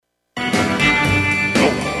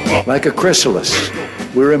Like a chrysalis,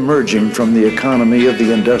 we're emerging from the economy of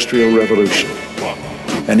the Industrial Revolution,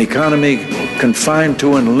 an economy confined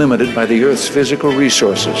to and limited by the Earth's physical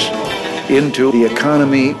resources, into the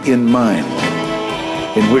economy in mind,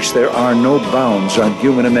 in which there are no bounds on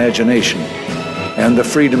human imagination, and the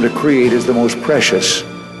freedom to create is the most precious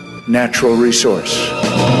natural resource.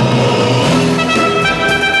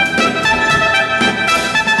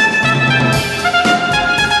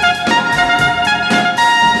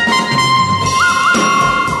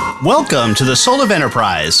 Welcome to the Soul of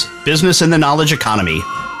Enterprise, Business in the Knowledge Economy,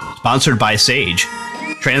 sponsored by Sage,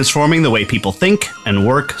 transforming the way people think and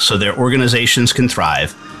work so their organizations can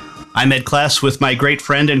thrive. I'm Ed Kless with my great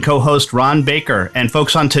friend and co-host Ron Baker, and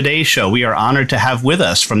folks, on today's show, we are honored to have with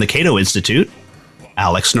us from the Cato Institute,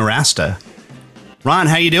 Alex Nowrasteh. Ron,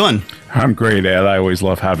 how you doing? I'm great, Ed. I always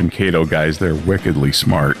love having Cato guys. They're wickedly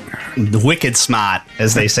smart. The wicked smart,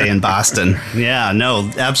 as they say in Boston. Yeah,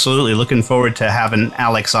 no, absolutely. Looking forward to having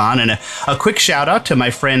Alex on. And a quick shout out to my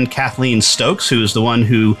friend Kathleen Stokes, who is the one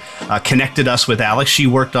who connected us with Alex. She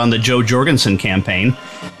worked on the Joe Jorgensen campaign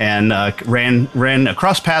and ran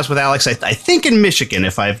across paths with Alex, I think in Michigan,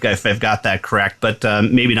 if I've got that correct. But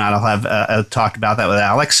maybe not. I'll have a talk about that with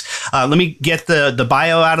Alex. Let me get the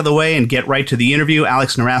bio out of the way and get right to the interview.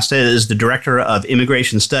 Alex Nowrasteh is the Director of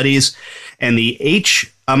Immigration Studies and the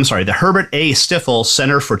Herbert A. Stiefel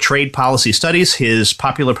Center for Trade Policy Studies. His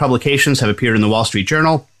popular publications have appeared in the Wall Street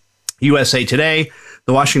Journal, USA Today,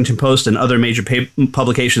 the Washington Post, and other major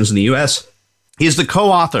publications in the U.S. He is the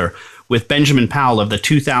co-author with Benjamin Powell of the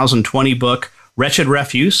 2020 book, Wretched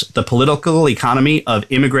Refuse, The Political Economy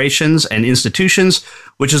of Immigrations and Institutions,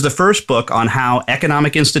 which is the first book on how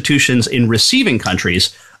economic institutions in receiving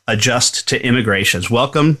countries adjust to immigrations.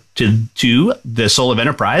 Welcome to the Soul of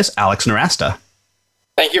Enterprise, Alex Nowrasteh.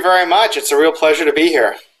 Thank you very much. It's a real pleasure to be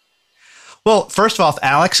here. Well, first of all,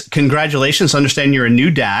 Alex, congratulations. I understand you're a new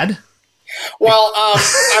dad. Well,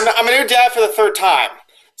 I'm a new dad for the third time.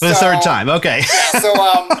 For the third time, okay. Yeah,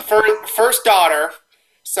 so first daughter.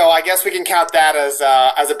 So I guess we can count that as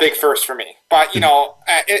a big first for me. But, you know,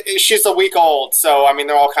 she's a week old, so, I mean,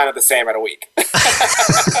 they're all kind of the same at a week.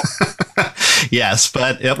 Yes,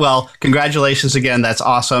 but, well, congratulations again. That's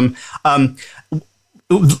awesome.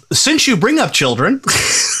 Since you bring up children,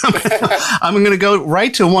 I'm going to go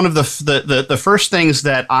right to one of the first things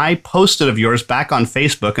that I posted of yours back on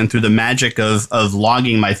Facebook, and through the magic of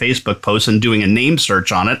logging my Facebook posts and doing a name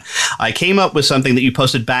search on it, I came up with something that you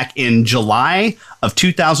posted back in July of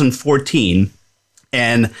 2014.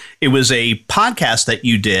 And it was a podcast that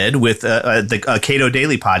you did with the Cato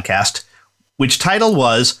Daily podcast, which title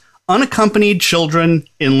was Unaccompanied Children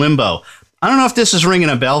in Limbo. I don't know if this is ringing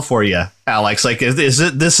a bell for you, Alex. Like,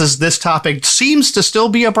 this topic seems to still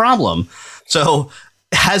be a problem. So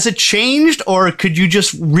has it changed, or could you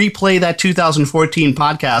just replay that 2014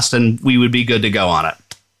 podcast and we would be good to go on it?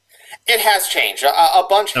 It has changed. A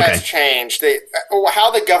bunch has changed. How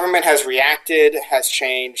the government has reacted has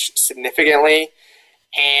changed significantly,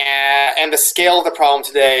 and the scale of the problem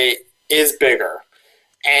today is bigger.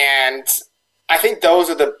 And I think those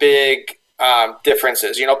are the big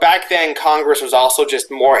differences. You know, back then Congress was also just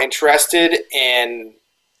more interested in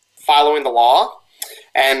following the law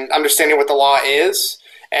and understanding what the law is.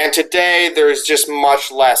 And today there's just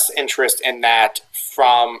much less interest in that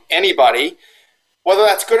from anybody. Whether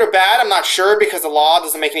that's good or bad, I'm not sure, because the law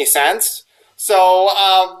doesn't make any sense.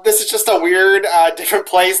 So this is just a weird, different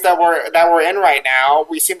place that we're in right now.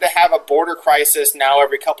 We seem to have a border crisis now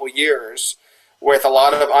every couple years, with a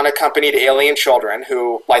lot of unaccompanied alien children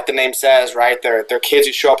who, like the name says, right, they're kids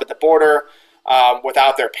who show up at the border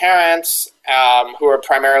without their parents, who are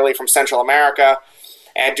primarily from Central America.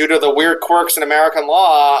 And due to the weird quirks in American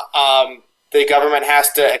law, the government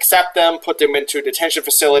has to accept them, put them into detention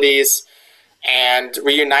facilities, and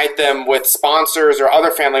reunite them with sponsors or other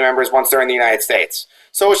family members once they're in the United States.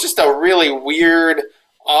 So it's just a really weird,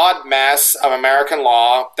 odd mess of American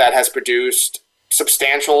law that has produced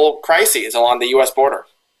substantial crises along the U.S. border.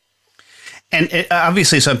 And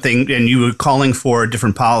obviously something, and you were calling for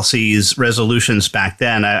different policies, resolutions back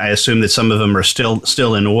then. I assume that some of them are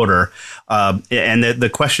still in order. And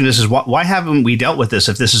the question is why haven't we dealt with this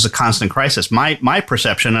if this is a constant crisis? My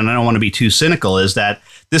perception, and I don't want to be too cynical, is that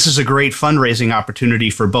this is a great fundraising opportunity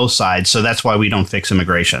for both sides. So that's why we don't fix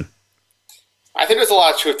immigration. I think there's a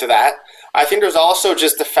lot of truth to that. I think there's also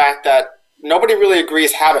just the fact that nobody really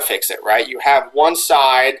agrees how to fix it, right? You have one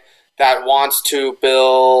side that wants to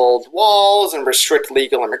build walls and restrict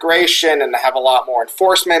legal immigration and have a lot more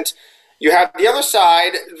enforcement. You have the other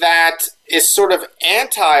side that is sort of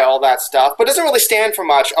anti all that stuff, but doesn't really stand for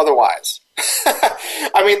much otherwise.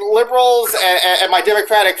 I mean, liberals and my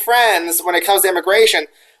Democratic friends, when it comes to immigration,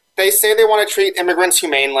 they say they want to treat immigrants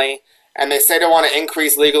humanely, and they say they want to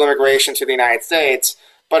increase legal immigration to the United States.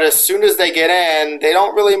 But as soon as they get in, they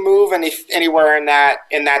don't really move anywhere in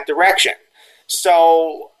that direction.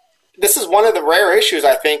 So this is one of the rare issues,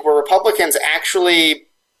 I think, where Republicans actually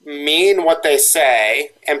mean what they say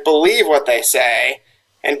and believe what they say,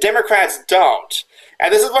 and Democrats don't.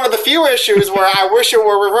 And this is one of the few issues where I wish it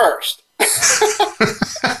were reversed.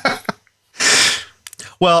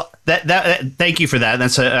 Well, thank you for that.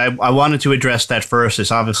 I wanted to address that first.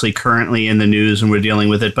 It's obviously currently in the news and we're dealing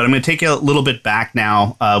with it, but I'm going to take you a little bit back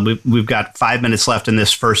now. We've got 5 minutes left in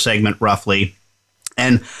this first segment, roughly.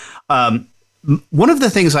 And one of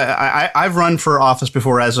the things I've run for office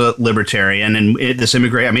before as a libertarian, and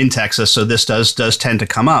I'm in Texas, so this does tend to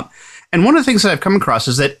come up. And one of the things that I've come across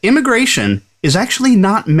is that immigration is actually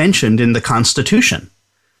not mentioned in the Constitution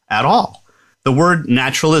at all. The word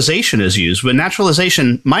naturalization is used, but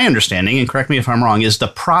naturalization, my understanding, and correct me if I'm wrong, is the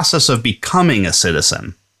process of becoming a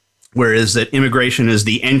citizen, whereas that immigration is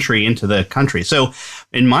the entry into the country. So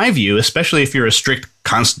in my view, especially if you're a strict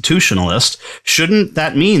constitutionalist, shouldn't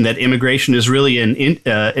that mean that immigration is really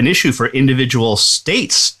an issue for individual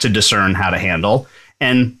states to discern how to handle?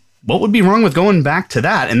 And what would be wrong with going back to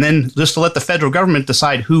that and then just to let the federal government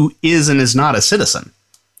decide who is and is not a citizen?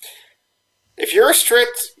 If you're a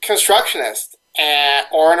strict constructionist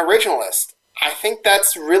or an originalist, I think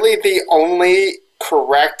that's really the only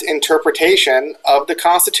correct interpretation of the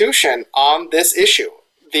Constitution on this issue.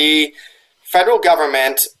 The federal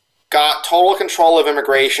government got total control of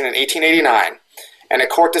immigration in 1889 in a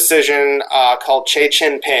court decision called Che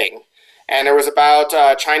Chin-ping, and it was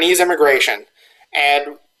about Chinese immigration.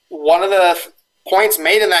 And one of the points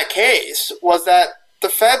made in that case was that the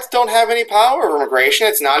feds don't have any power over immigration.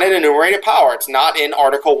 It's not an enumerated power. It's not in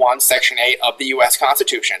Article 1, Section 8 of the U.S.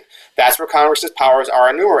 Constitution. That's where Congress's powers are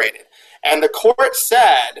enumerated. And the court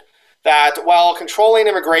said that while controlling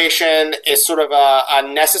immigration is sort of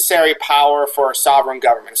a necessary power for a sovereign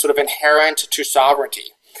government, sort of inherent to sovereignty.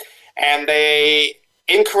 And they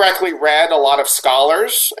incorrectly read a lot of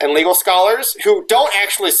scholars and legal scholars who don't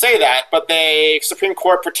actually say that, but the Supreme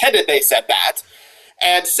Court pretended they said that.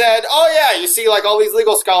 And said, oh yeah, you see, like all these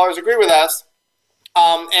legal scholars agree with us,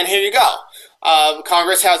 and here you go.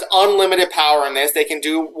 Congress has unlimited power in this. They can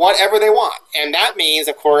do whatever they want. And that means,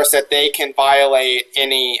 of course, that they can violate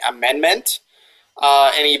any amendment,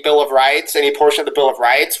 any Bill of Rights, any portion of the Bill of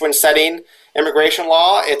Rights when setting immigration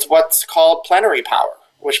law. It's what's called plenary power,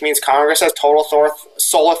 which means Congress has total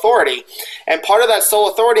sole authority. And part of that sole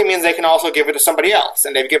authority means they can also give it to somebody else.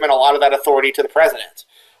 And they've given a lot of that authority to the President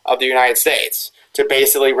of the United States to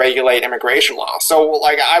basically regulate immigration law. So,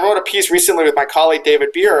 like, I wrote a piece recently with my colleague David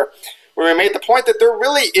Beer where we made the point that there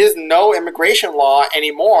really is no immigration law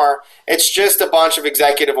anymore. It's just a bunch of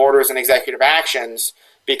executive orders and executive actions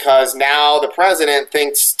because now the president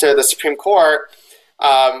thinks to the Supreme Court,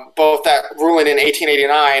 both that ruling in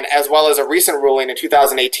 1889 as well as a recent ruling in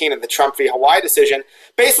 2018 in the Trump v. Hawaii decision,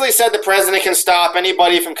 basically said the president can stop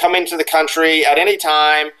anybody from coming to the country at any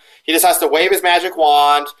time. He just has to wave his magic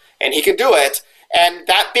wand and he can do it. And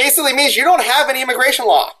that basically means you don't have any immigration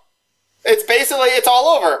law. It's all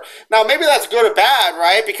over. Now, maybe that's good or bad,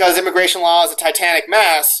 right? Because immigration law is a titanic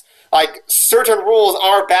mess. Like, certain rules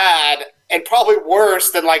are bad and probably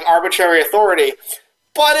worse than, like, arbitrary authority.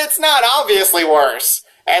 But it's not obviously worse.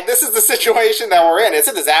 And this is the situation that we're in. It's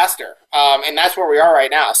a disaster. And that's where we are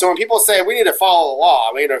right now. So when people say we need to follow the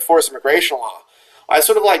law, we need to enforce immigration law, I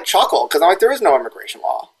sort of, like, chuckle because I'm like, there is no immigration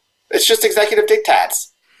law. It's just executive diktats.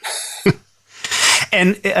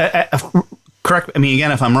 And correct me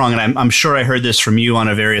again if I'm wrong, and I'm sure I heard this from you on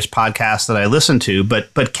a various podcasts that I listened to,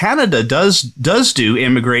 but Canada does do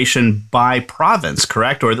immigration by province,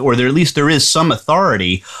 correct? Or there, at least there is some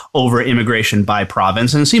authority over immigration by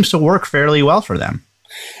province, and it seems to work fairly well for them.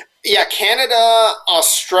 Yeah, Canada,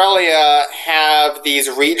 Australia have these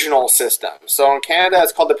regional systems. So in Canada,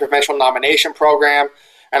 it's called the Provincial Nomination Program,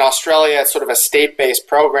 and Australia, it's sort of a state-based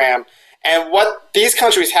program. And what these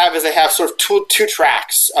countries have is they have sort of two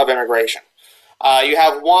tracks of immigration. You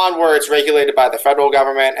have one where it's regulated by the federal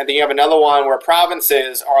government, and then you have another one where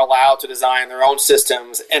provinces are allowed to design their own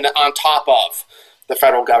systems and on top of the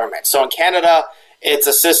federal government. So in Canada, it's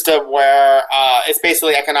a system where it's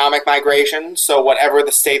basically economic migration. So whatever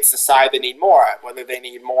the states decide they need more of, whether they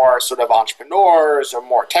need more sort of entrepreneurs or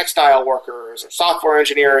more textile workers or software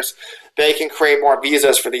engineers, they can create more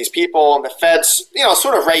visas for these people. And the feds,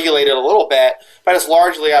 sort of regulate it a little bit, but it's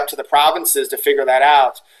largely up to the provinces to figure that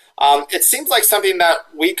out. It seems like something that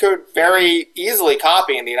we could very easily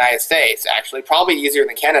copy in the United States, actually, probably easier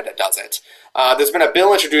than Canada does it. There's been a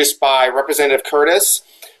bill introduced by Representative Curtis,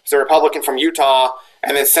 who's a Republican from Utah,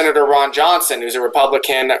 and then Senator Ron Johnson, who's a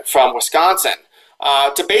Republican from Wisconsin,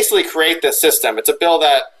 to basically create this system. It's a bill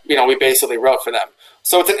that, we basically wrote for them.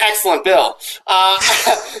 So it's an excellent bill. And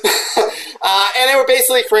it would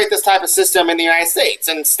basically create this type of system in the United States.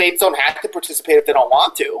 And states don't have to participate if they don't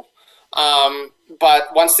want to.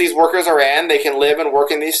 But once these workers are in, they can live and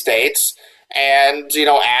work in these states and,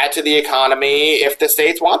 add to the economy if the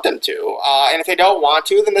states want them to. And if they don't want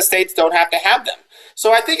to, then the states don't have to have them.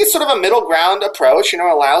 So I think it's sort of a middle ground approach,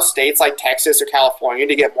 allows states like Texas or California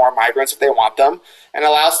to get more migrants if they want them, and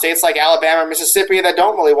allows states like Alabama and Mississippi that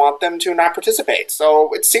don't really want them to not participate.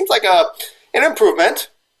 So it seems like an improvement.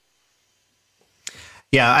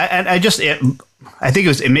 Yeah, I think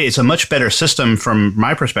it's a much better system from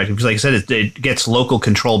my perspective because, like I said, it gets local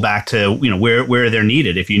control back to where they're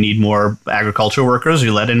needed. If you need more agricultural workers,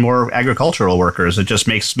 you let in more agricultural workers. It just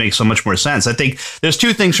makes so much more sense. I think there's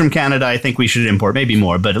two things from Canada I think we should import, maybe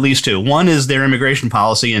more, but at least two. One is their immigration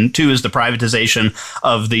policy, and two is the privatization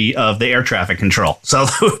of the air traffic control. So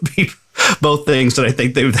that would be both things that I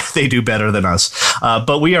think they do better than us.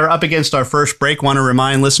 But we are up against our first break. Want to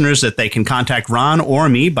remind listeners that they can contact Ron or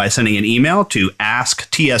me by sending an email to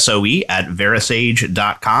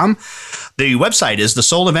asktsoe@verisage.com. The website is The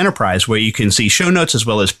Soul of Enterprise, where you can see show notes as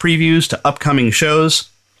well as previews to upcoming shows.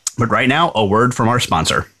 But right now, a word from our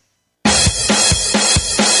sponsor.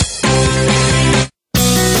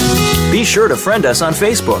 Be sure to friend us on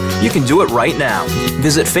Facebook. You can do it right now.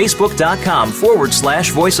 Visit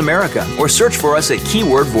facebook.com/Voice America or search for us at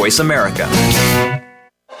keyword Voice America.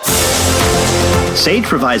 Sage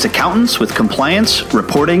provides accountants with compliance,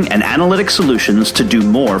 reporting, and analytic solutions to do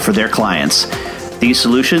more for their clients. These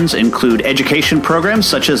solutions include education programs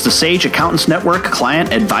such as the Sage Accountants Network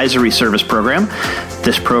Client Advisory Service Program.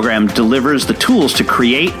 This program delivers the tools to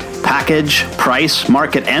create, package, price,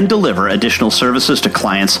 market, and deliver additional services to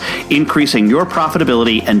clients, increasing your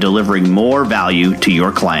profitability and delivering more value to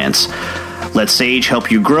your clients. Let Sage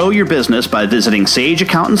help you grow your business by visiting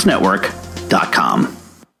sageaccountantsnetwork.com.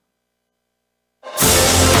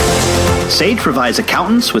 Sage provides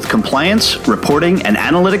accountants with compliance, reporting, and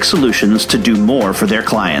analytic solutions to do more for their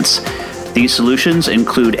clients. These solutions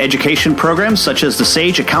include education programs such as the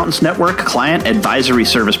Sage Accountants Network Client Advisory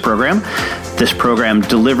Service Program. This program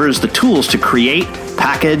delivers the tools to create,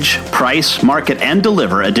 package, price, market, and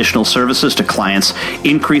deliver additional services to clients,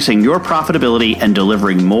 increasing your profitability and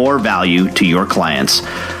delivering more value to your clients.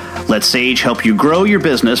 Let Sage help you grow your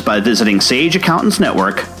business by visiting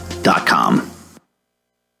sageaccountantsnetwork.com.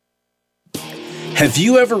 Have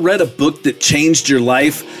you ever read a book that changed your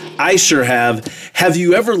life? I sure have. Have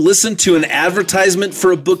you ever listened to an advertisement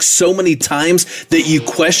for a book so many times that you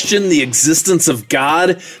question the existence of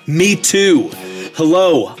God? Me too.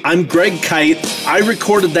 Hello, I'm Greg Kite. I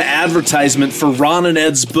recorded the advertisement for Ron and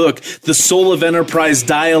Ed's book, The Soul of Enterprise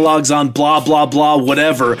Dialogues on blah, blah, blah,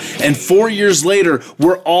 whatever. And 4 years later,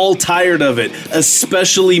 we're all tired of it,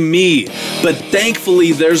 especially me. But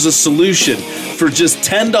thankfully, there's a solution. For just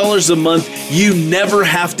 $10 a month, you never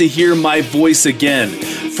have to hear my voice again.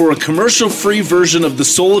 For a commercial-free version of The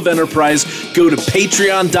Soul of Enterprise, go to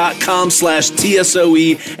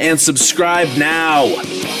patreon.com/TSOE and subscribe now.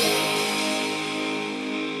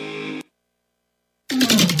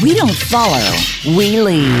 We don't follow, we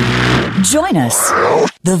lead. Join us,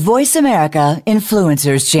 the Voice America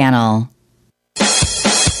Influencers Channel.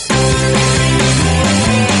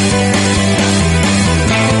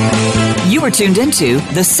 You are tuned into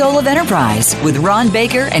The Soul of Enterprise with Ron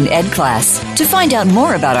Baker and Ed Kless. To find out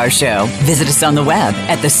more about our show, visit us on the web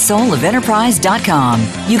at thesoulofenterprise.com.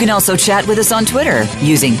 You can also chat with us on Twitter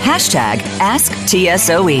using hashtag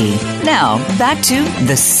AskTSOE. Now, back to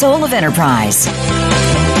The Soul of Enterprise.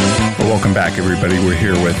 Well, welcome back, everybody. We're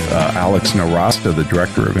here with Alex Nowrasteh, the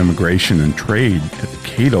Director of Immigration and Trade at the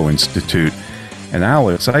Cato Institute. And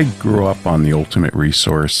Alex, I grew up on The Ultimate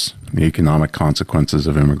Resource, The Economic Consequences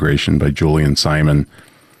of Immigration by Julian Simon.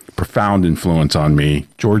 Profound influence on me.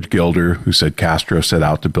 George Gilder, who said Castro set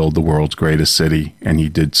out to build the world's greatest city, and he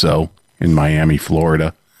did so in Miami,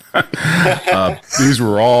 Florida. These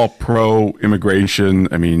were all pro-immigration.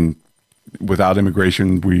 I mean, without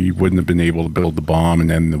immigration, we wouldn't have been able to build the bomb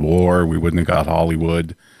and end the war. We wouldn't have got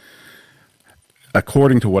Hollywood.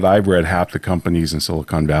 According to what I've read, half the companies in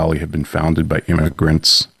Silicon Valley have been founded by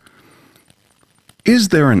immigrants. Is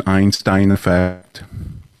there an Einstein effect?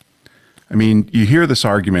 I mean, you hear this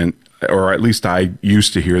argument, or at least I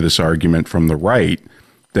used to hear this argument from the right,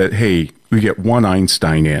 that, hey, we get one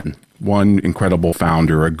Einstein in, one incredible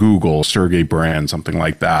founder, a Google, Sergey Brin, something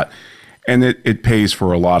like that, And it pays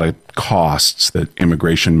for a lot of costs that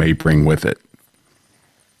immigration may bring with it.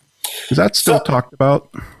 Is that still talked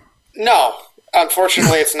about? No,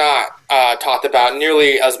 unfortunately, it's not talked about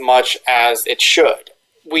nearly as much as it should.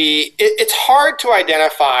 It's hard to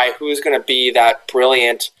identify who's going to be that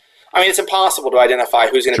brilliant. I mean, it's impossible to identify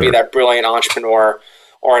who's going to be that brilliant entrepreneur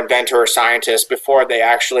or inventor or scientist before they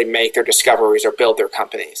actually make their discoveries or build their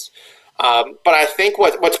companies. But I think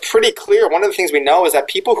what's pretty clear, one of the things we know is that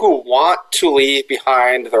people who want to leave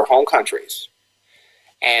behind their home countries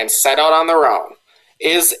and set out on their own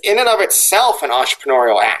is in and of itself an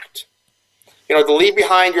entrepreneurial act. You know, to leave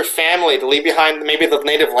behind your family, to leave behind maybe the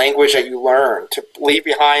native language that you learned, to leave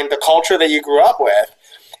behind the culture that you grew up with,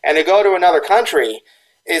 and to go to another country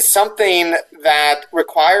is something that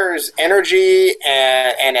requires energy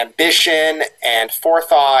and ambition and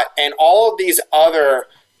forethought and all of these other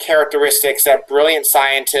characteristics that brilliant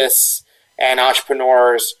scientists and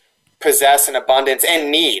entrepreneurs possess in abundance and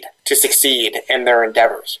need to succeed in their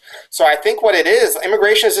endeavors. So I think what it is,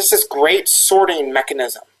 immigration is just this great sorting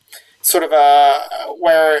mechanism, sort of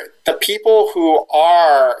where the people who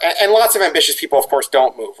are, and lots of ambitious people, of course,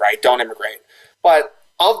 don't move, right? Don't immigrate. But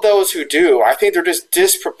of those who do, I think they're just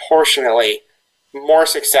disproportionately more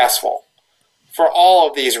successful for all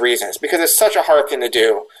of these reasons, because it's such a hard thing to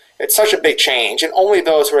do. It's such a big change, and only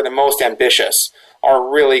those who are the most ambitious are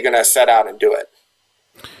really going to set out and do it.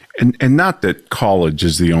 And not that college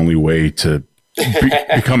is the only way to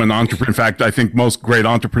become an entrepreneur. In fact, I think most great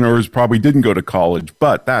entrepreneurs probably didn't go to college.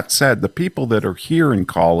 But that said, the people that are here in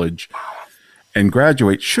college and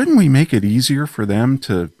graduate, shouldn't we make it easier for them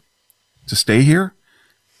to stay here?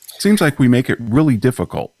 Seems like we make it really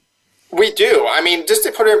difficult. We do. I mean, just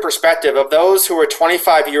to put it in perspective, of those who are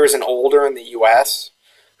 25 years and older in the U.S.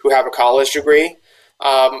 who have a college degree,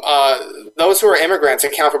 those who are immigrants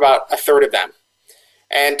account for about a third of them.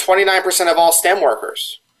 And 29% of all STEM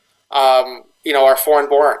workers, are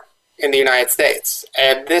foreign-born in the United States.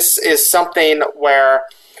 And this is something where,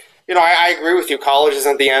 I agree with you, college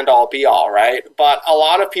isn't the end-all, be-all, right? But a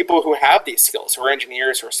lot of people who have these skills, who are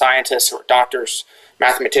engineers, who are scientists, who are doctors,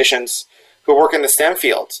 mathematicians, who work in the STEM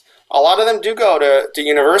fields, a lot of them do go to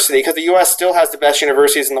university because the U.S. still has the best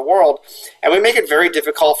universities in the world, and we make it very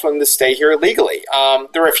difficult for them to stay here legally.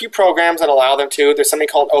 There are a few programs that allow them to. There's something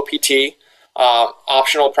called OPT,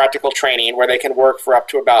 optional practical training, where they can work for up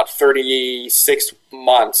to about 36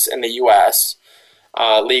 months in the U.S.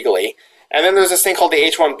 Legally. And then there's this thing called the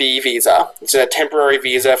H-1B visa. It's a temporary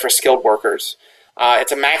visa for skilled workers.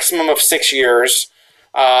 It's a maximum of 6 years,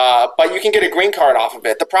 but you can get a green card off of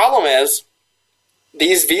it. The problem is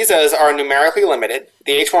these visas are numerically limited.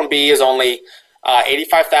 The H-1B is only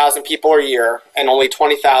 85,000 people a year, and only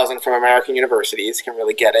 20,000 from American universities can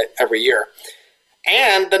really get it every year.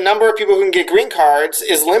 And the number of people who can get green cards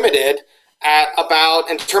is limited at about,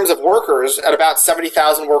 in terms of workers, at about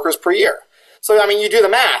 70,000 workers per year. So, I mean, you do the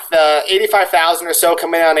math. 85,000 or so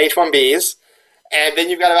come in on H-1Bs, and then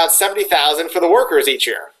you've got about 70,000 for the workers each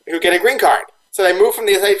year who get a green card. So they move from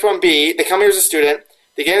the H-1B, they come here as a student,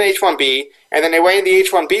 they get an H-1B, and then they wait in the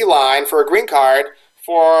H-1B line for a green card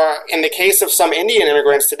for, in the case of some Indian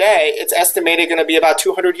immigrants today, it's estimated going to be about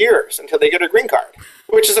 200 years until they get a green card,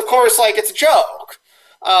 which is, of course, like, it's a joke.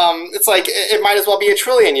 It's like it might as well be a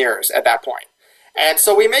trillion years at that point. And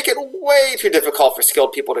so we make it way too difficult for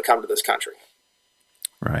skilled people to come to this country.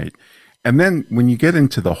 Right. And then when you get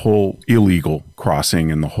into the whole illegal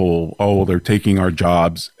crossing and the whole, they're taking our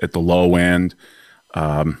jobs at the low end,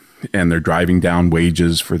 and they're driving down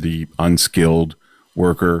wages for the unskilled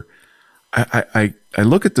worker, I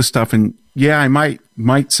look at this stuff and, I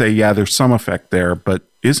might say, there's some effect there, but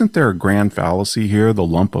isn't there a grand fallacy here, the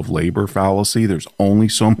lump of labor fallacy? There's only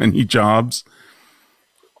so many jobs.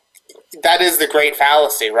 That is the great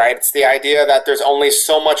fallacy, right? It's the idea that there's only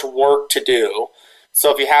so much work to do.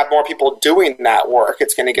 So if you have more people doing that work,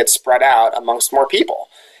 it's going to get spread out amongst more people.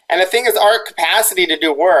 And the thing is, our capacity to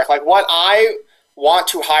do work, like what I want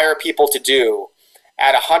to hire people to do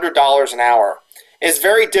at $100 an hour, is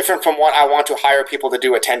very different from what I want to hire people to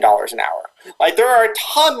do at $10 an hour. Like, there are a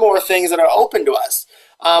ton more things that are open to us.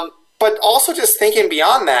 But also just thinking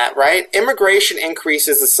beyond that, right? Immigration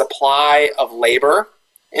increases the supply of labor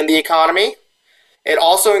in the economy. It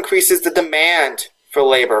also increases the demand for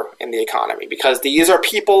labor in the economy, because these are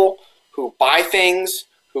people who buy things,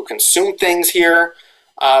 who consume things here.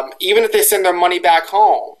 Even if they send their money back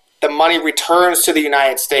home, the money returns to the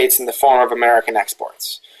United States in the form of American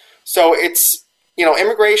exports. So it's,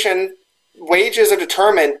 immigration, wages are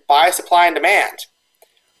determined by supply and demand.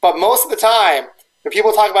 But most of the time, when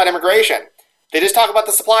people talk about immigration, they just talk about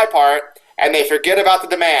the supply part and they forget about the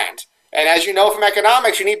demand. And as you know from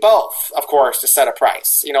economics, you need both, of course, to set a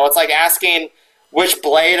price. It's like asking which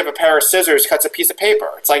blade of a pair of scissors cuts a piece of paper.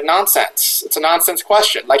 It's like nonsense. It's a nonsense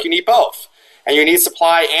question. Like, you need both. And you need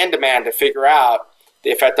supply and demand to figure out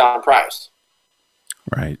the effect on price.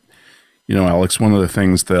 Right. Alex, one of the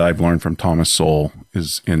things that I've learned from Thomas Sowell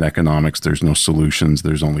is in economics, there's no solutions,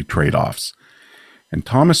 there's only trade-offs. And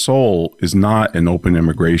Thomas Sowell is not an open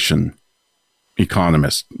immigration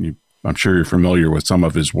economist. I'm sure you're familiar with some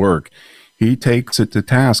of his work. He takes it to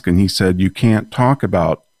task, and he said, you can't talk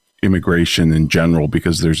about immigration in general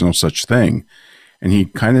because there's no such thing. And he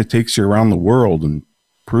kind of takes you around the world and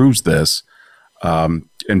proves this,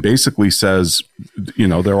 and basically says,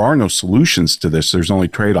 there are no solutions to this. There's only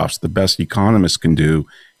trade-offs. The best economists can do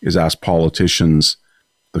is ask politicians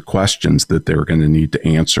the questions that they're going to need to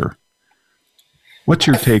answer. What's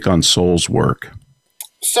your take on Sowell's work?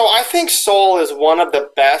 So I think Sowell is one of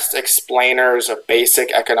the best explainers of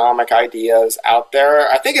basic economic ideas out there.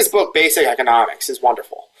 I think his book, Basic Economics, is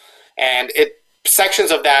wonderful. And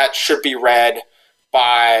sections of that should be read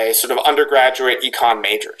by sort of undergraduate econ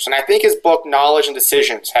majors. And I think his book, Knowledge and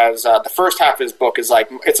Decisions, has the first half of his book is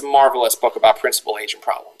it's a marvelous book about principal agent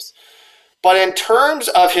problems. But in terms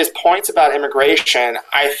of his points about immigration,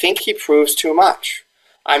 I think he proves too much.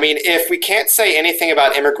 I mean, if we can't say anything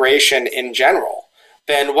about immigration in general,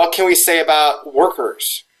 then what can we say about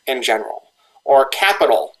workers in general, or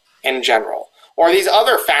capital in general, or these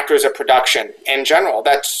other factors of production in general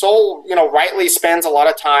that Sowell, rightly spends a lot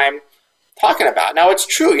of time talking about? Now, it's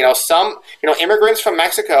true, some immigrants from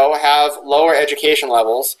Mexico have lower education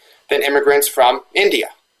levels than immigrants from India.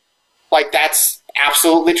 Like, that's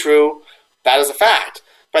absolutely true. That is a fact.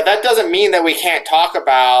 But that doesn't mean that we can't talk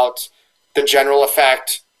about the general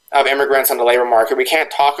effect of immigrants on the labor market. We can't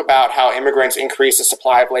talk about how immigrants increase the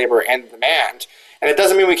supply of labor and demand. And it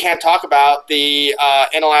doesn't mean we can't talk about the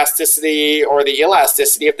inelasticity or the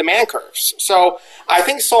elasticity of demand curves. So I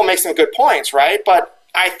think Sowell makes some good points, right? But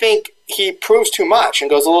I think he proves too much and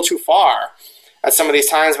goes a little too far at some of these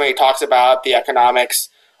times when he talks about the economics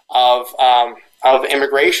of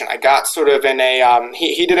immigration. I got sort of in a,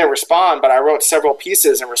 he didn't respond, but I wrote several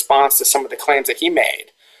pieces in response to some of the claims that he made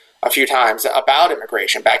a few times about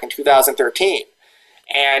immigration back in 2013.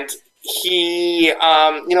 And he,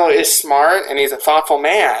 is smart and he's a thoughtful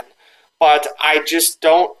man, but I just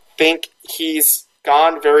don't think he's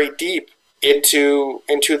gone very deep into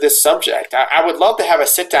this subject. I would love to have a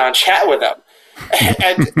sit-down chat with him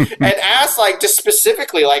and ask, just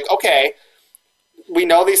specifically, okay, we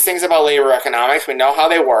know these things about labor economics. We know how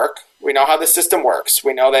they work. We know how the system works.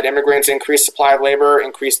 We know that immigrants increase supply of labor,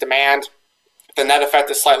 increase demand. The net effect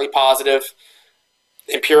is slightly positive.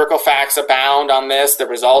 Empirical facts abound on this. The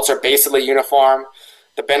results are basically uniform.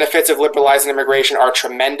 The benefits of liberalizing immigration are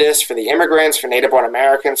tremendous for the immigrants, for native-born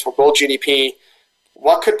Americans, for world GDP.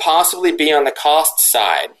 What could possibly be on the cost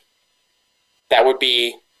side that would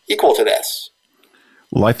be equal to this?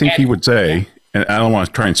 Well, I think he would say, and I don't want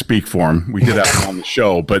to try and speak for him. We did have him on the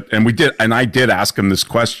show, I did ask him this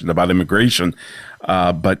question about immigration.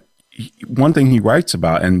 But one thing he writes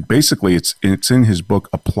about, and basically it's in his book,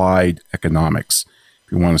 Applied Economics,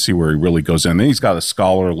 if you want to see where he really goes in. Then he's got a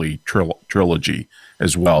scholarly trilogy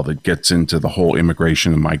as well that gets into the whole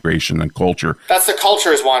immigration and migration and culture. That's the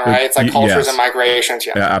cultures one, right? It's like cultures and migrations.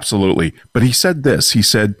 Yeah, absolutely. But he said this. He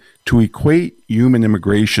said, to equate human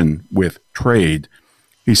immigration with trade,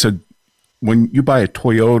 he said, when you buy a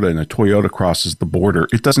Toyota and a Toyota crosses the border,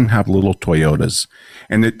 it doesn't have little Toyotas,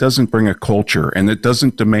 and it doesn't bring a culture, and it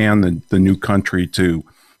doesn't demand the new country to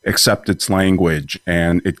accept its language,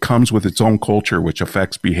 and it comes with its own culture, which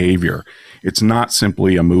affects behavior. It's not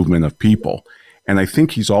simply a movement of people. And I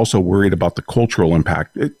think he's also worried about the cultural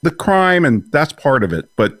impact, the crime, and that's part of it,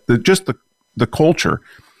 but the culture.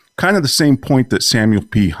 Kind of the same point that Samuel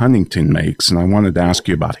P. Huntington makes, and I wanted to ask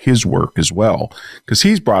you about his work as well, because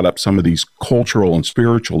he's brought up some of these cultural and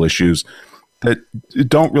spiritual issues that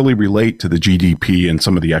don't really relate to the GDP and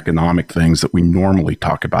some of the economic things that we normally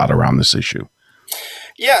talk about around this issue.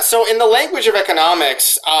 Yeah, so in the language of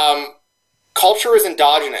economics, culture is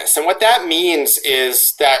endogenous, and what that means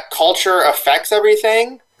is that culture affects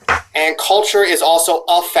everything, and culture is also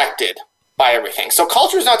affected by everything. So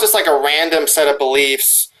culture is not just like a random set of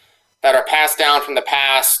beliefs that are passed down from the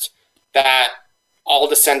past that all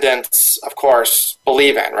descendants, of course,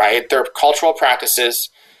 believe in, right? They're cultural practices.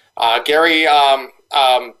 Doug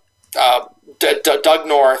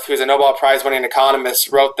North, who's a Nobel Prize-winning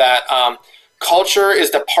economist, wrote that culture is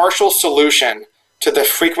the partial solution to the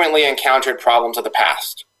frequently encountered problems of the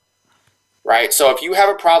past, right? So if you have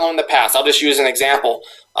a problem in the past, I'll just use an example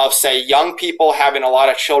of, say, young people having a lot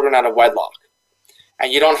of children out of wedlock.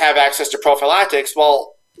 and you don't have access to prophylactics,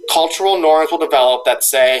 well, cultural norms will develop that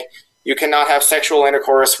say you cannot have sexual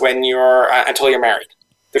intercourse when until you're married,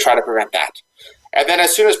 to try to prevent that. And then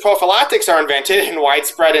as soon as prophylactics are invented and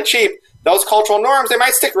widespread and cheap, those cultural norms, they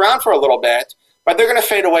might stick around for a little bit, but they're going to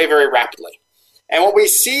fade away very rapidly. And what we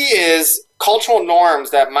see is cultural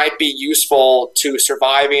norms that might be useful to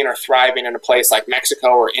surviving or thriving in a place like Mexico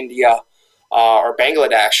or India or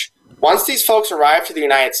Bangladesh. Once these folks arrive to the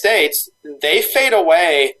United States, they fade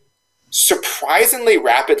away surprisingly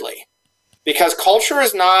rapidly, because culture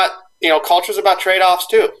is not, culture is about trade-offs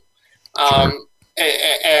too.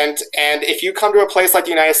 And if you come to a place like the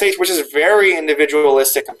United States, which is very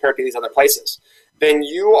individualistic compared to these other places, then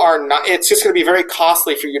you are not, it's just going to be very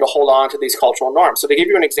costly for you to hold on to these cultural norms. So to give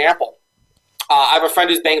you an example, I have a friend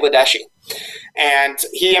who's Bangladeshi, and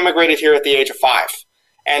he immigrated here at the age of 5.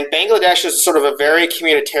 And Bangladesh is sort of a very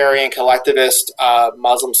communitarian, collectivist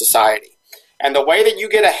Muslim society. And the way that you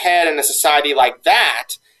get ahead in a society like that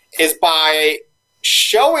is by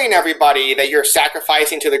showing everybody that you're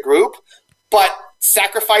sacrificing to the group, but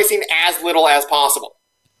sacrificing as little as possible.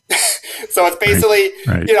 So it's basically,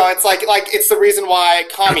 right. It's like it's the reason why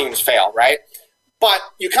communes fail, right? But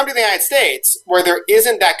you come to the United States where there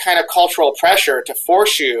isn't that kind of cultural pressure to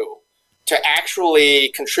force you to actually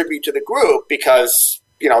contribute to the group, because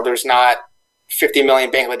there's not 50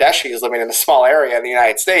 million Bangladeshis living in a small area in the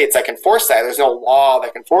United States that can force that. There's no law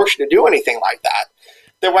that can force you to do anything like that.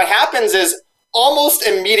 Then what happens is almost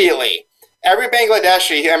immediately, every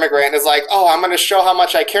Bangladeshi immigrant is like, oh, I'm going to show how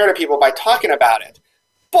much I care to people by talking about it.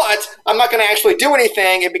 But I'm not going to actually do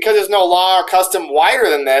anything, and because there's no law or custom wider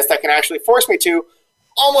than this that can actually force me to,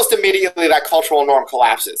 almost immediately that cultural norm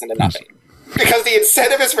collapses into nothing. Because the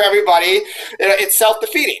incentive is for everybody, it's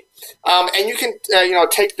self-defeating. And you can,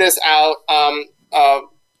 take this out and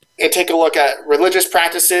take a look at religious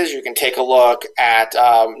practices. You can take a look at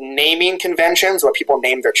naming conventions, where people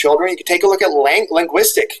name their children. You can take a look at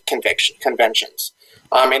linguistic conventions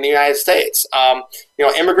in the United States.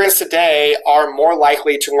 Immigrants today are more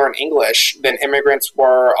likely to learn English than immigrants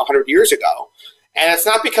were 100 years ago. And it's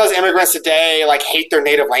not because immigrants today hate their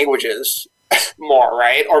native languages more,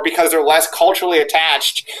 right? Or because they're less culturally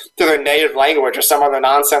attached to their native language or some other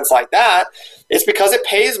nonsense like that. It's because it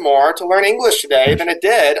pays more to learn English today than it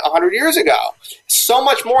did 100 years ago. So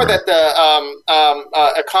much more that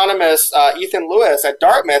the economist Ethan Lewis at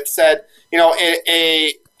Dartmouth said,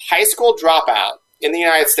 a high school dropout in the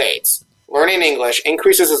United States learning English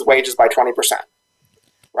increases his wages by 20%.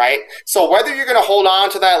 Right? So whether you're going to hold on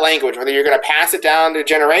to that language, whether you're going to pass it down to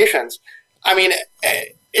generations,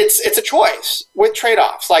 it's a choice with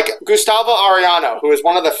trade-offs. Like Gustavo Arellano, who is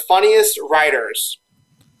one of the funniest writers,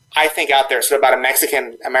 I think, out there, about a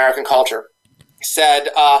Mexican-American culture, said,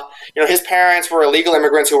 his parents were illegal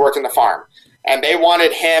immigrants who worked in the farm, and they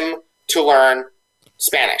wanted him to learn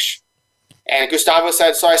Spanish. And Gustavo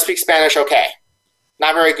said, so I speak Spanish okay.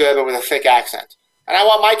 Not very good, but with a thick accent. And I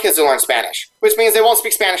want my kids to learn Spanish, which means they won't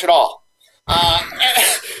speak Spanish at all.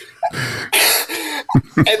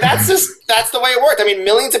 And that's the way it worked.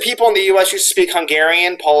 Millions of people in the U.S. used to speak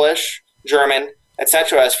Hungarian, Polish, German,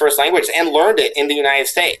 etc. as first languages and learned it in the United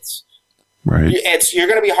States. Right. You're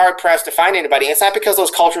going to be hard-pressed to find anybody. It's not because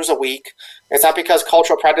those cultures are weak. It's not because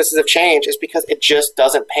cultural practices have changed. It's because it just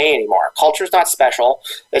doesn't pay anymore. Culture's not special.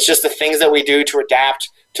 It's just the things that we do to adapt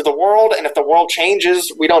to the world. And if the world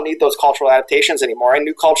changes, we don't need those cultural adaptations anymore, and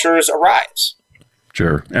new cultures arise.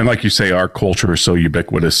 Sure. And like you say, our culture is so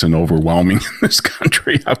ubiquitous and overwhelming in this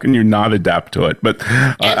country. How can you not adapt to it? But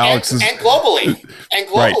Alex is... And globally,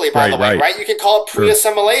 by the way, right? You can call it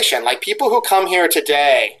pre-assimilation. Like people who come here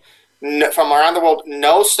today from around the world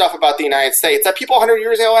know stuff about the United States that people 100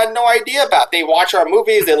 years ago had no idea about. They watch our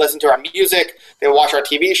movies, they listen to our music, they watch our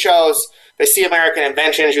TV shows, they see American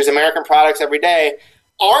inventions, use American products every day.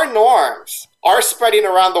 Our norms are spreading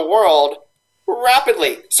around the world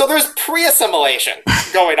rapidly. So there's pre-assimilation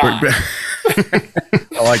going on.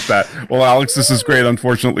 I like that. Well, Alex, this is great.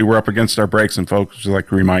 Unfortunately, we're up against our breaks, and folks, I'd like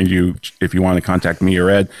to remind you, if you want to contact me or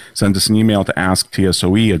Ed, send us an email to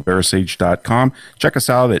asktsoe@bearsage.com. Check us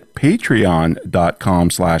out at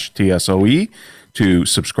patreon.com/tsoe to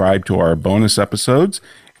subscribe to our bonus episodes.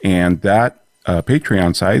 And that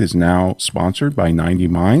Patreon site is now sponsored by 90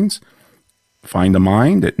 Minds. Find a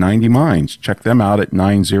mind at 90 Minds. Check them out at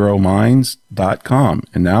 90minds.com.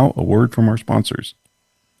 And now a word from our sponsors.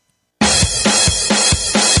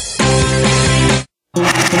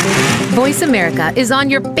 Voice America is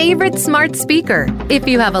on your favorite smart speaker. If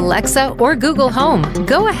you have Alexa or Google Home,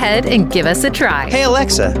 go ahead and give us a try. Hey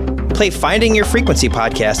Alexa, play Finding Your Frequency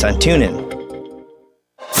podcast on TuneIn.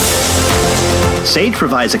 Sage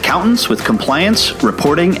provides accountants with compliance,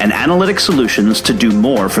 reporting, and analytic solutions to do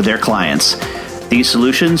more for their clients. These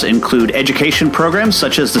solutions include education programs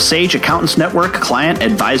such as the Sage Accountants Network Client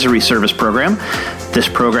Advisory Service Program. This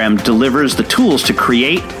program delivers the tools to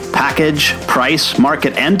create, package, price,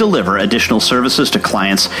 market, and deliver additional services to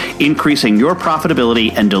clients, increasing your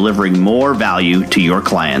profitability and delivering more value to your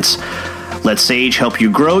clients. Let Sage help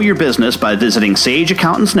you grow your business by visiting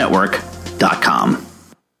sageaccountantsnetwork.com.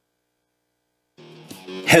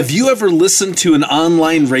 Have you ever listened to an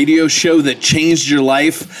online radio show that changed your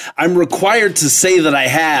life? I'm required to say that I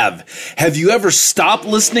have. Have you ever stopped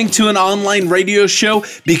listening to an online radio show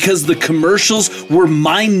because the commercials were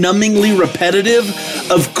mind-numbingly repetitive?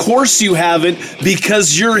 Of course you haven't,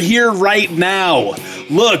 because you're here right now.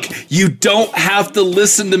 Look, you don't have to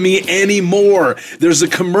listen to me anymore. There's a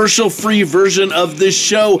commercial-free version of this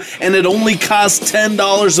show, and it only costs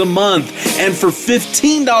 $10 a month. And for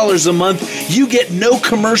 $15 a month, you get no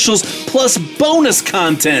commercials plus bonus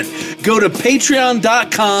content. Go to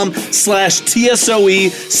patreon.com/TSOE,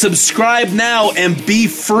 subscribe now, and be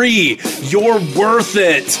free. You're worth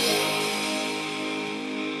it.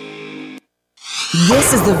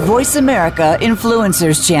 This is the Voice America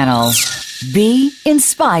Influencers Channel. Be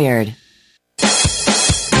inspired.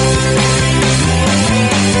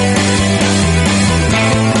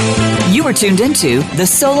 You are tuned into The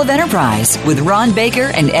Soul of Enterprise with Ron Baker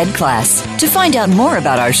and Ed Class. To find out more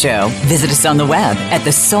about our show, visit us on the web at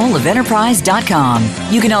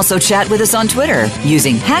thesoulofenterprise.com. You can also chat with us on Twitter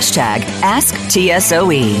using hashtag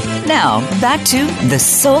AskTSOE. Now, back to The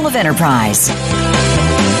Soul of Enterprise.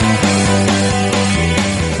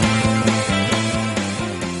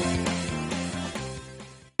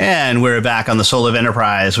 And we're back on the Soul of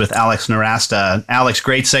Enterprise with Alex Nowrasteh. Alex,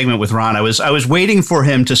 great segment with Ron. I was waiting for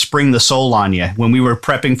him to spring the soul on you. When we were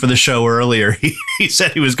prepping for the show earlier, he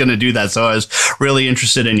said he was going to do that. So I was really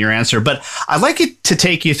interested in your answer. But I'd like it to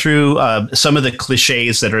take you through some of the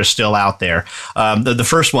cliches that are still out there. The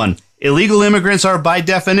first one, illegal immigrants are by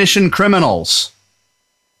definition criminals.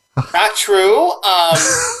 Not true.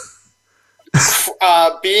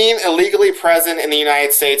 Being illegally present in the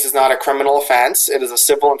United States is not a criminal offense. It is a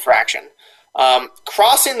civil infraction.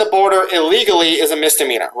 Crossing the border illegally is a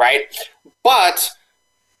misdemeanor, right? But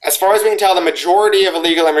as far as we can tell, the majority of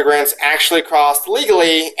illegal immigrants actually crossed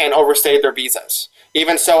legally and overstayed their visas.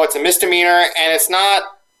 Even so, it's a misdemeanor, and it's not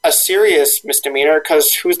a serious misdemeanor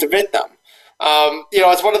because who's the victim?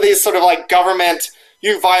 It's one of these sort of like government,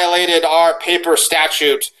 you violated our paper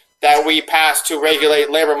statute that we passed to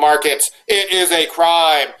regulate labor markets. It is a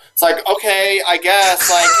crime. It's like, okay, I guess,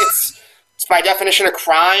 like it's by definition a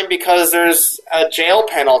crime because there's a jail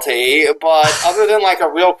penalty, but other than like a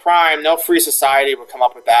real crime, no free society would come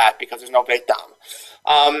up with that because there's no victim.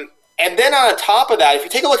 And then on top of that, if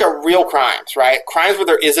you take a look at real crimes, right, crimes where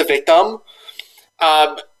there is a victim,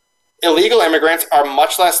 illegal immigrants are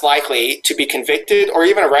much less likely to be convicted or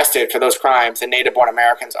even arrested for those crimes than native-born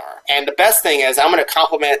Americans are. And the best thing is, I'm going to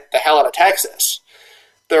compliment the hell out of Texas.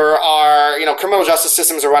 There are, criminal justice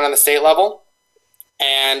systems are run on the state level,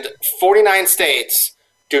 and 49 states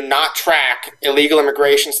do not track illegal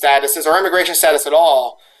immigration statuses or immigration status at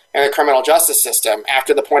all in the criminal justice system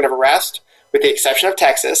after the point of arrest, with the exception of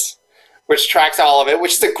Texas, which tracks all of it,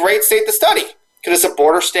 which is a great state to study because it's a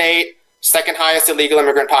border state, second highest illegal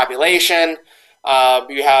immigrant population.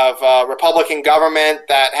 You have a Republican government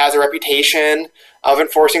that has a reputation of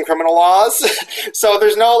enforcing criminal laws. So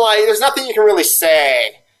there's nothing you can really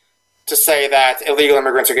say to say that illegal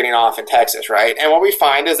immigrants are getting off in Texas, right? And what we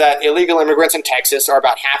find is that illegal immigrants in Texas are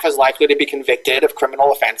about half as likely to be convicted of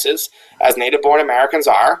criminal offenses as native-born Americans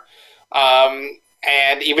are.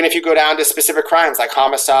 And even if you go down to specific crimes like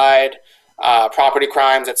homicide, property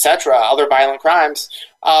crimes, etc., other violent crimes,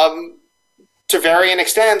 to varying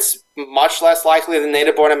extents, much less likely than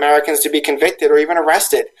native-born Americans to be convicted or even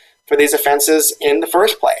arrested for these offenses in the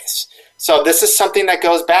first place. So this is something that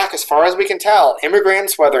goes back, as far as we can tell,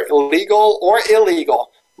 immigrants, whether illegal or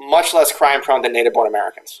illegal, much less crime-prone than native-born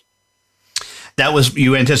Americans.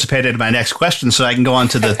 You anticipated my next question, so I can go on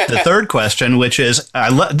to the third question, which is,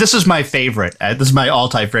 this is my favorite. This is my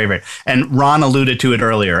all-time favorite. And Ron alluded to it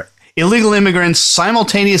earlier. Illegal immigrants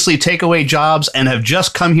simultaneously take away jobs and have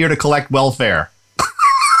just come here to collect welfare.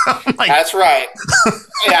 That's right.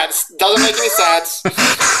 Yeah, it doesn't make any sense.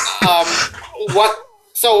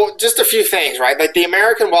 So just a few things, right? Like the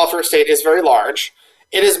American welfare state is very large.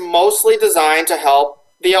 It is mostly designed to help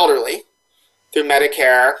the elderly through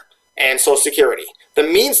Medicare and Social Security. The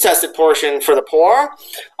means-tested portion for the poor,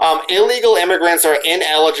 illegal immigrants are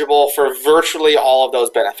ineligible for virtually all of those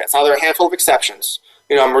benefits. Now, there are a handful of exceptions.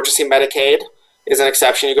 Emergency Medicaid is an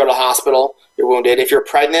exception. You go to the hospital, you're wounded. If you're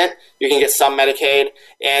pregnant, you can get some Medicaid.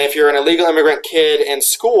 And if you're an illegal immigrant kid in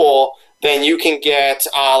school, then you can get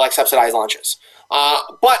like subsidized lunches.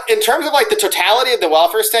 But in terms of like the totality of the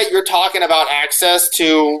welfare state, you're talking about access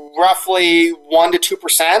to roughly 1 to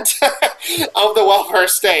 2% of the welfare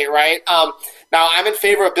state, right? Now, I'm in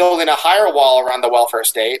favor of building a higher wall around the welfare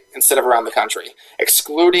state instead of around the country,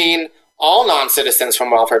 excluding all non-citizens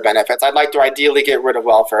from welfare benefits. I'd like to ideally get rid of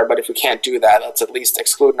welfare, but if we can't do that, let's at least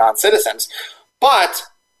exclude non-citizens. But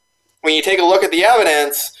when you take a look at the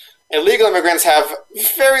evidence, illegal immigrants have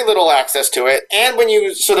very little access to it. And when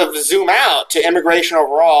you sort of zoom out to immigration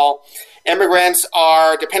overall, immigrants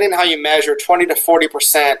are, depending on how you measure, 20 to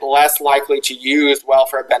 40% less likely to use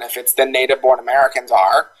welfare benefits than native-born Americans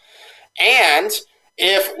are. And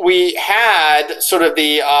if we had sort of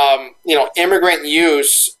the immigrant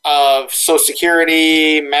use of Social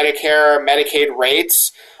Security, Medicare, Medicaid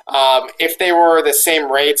rates, if they were the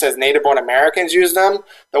same rates as native-born Americans use them,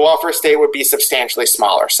 the welfare state would be substantially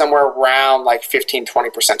smaller, somewhere around like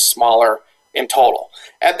 15-20% smaller in total.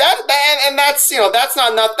 And that's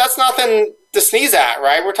nothing to sneeze at,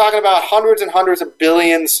 right? We're talking about hundreds and hundreds of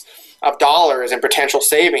billions of dollars in potential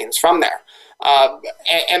savings from there.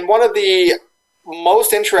 And one of the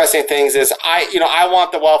most interesting things is I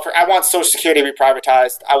want Social Security to be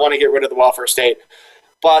privatized. I want to get rid of the welfare state.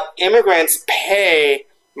 But immigrants pay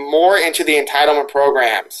more into the entitlement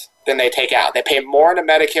programs than they take out. They pay more into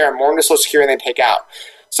Medicare and more into Social Security than they take out.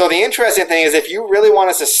 So the interesting thing is if you really want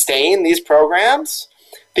to sustain these programs,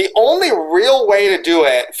 the only real way to do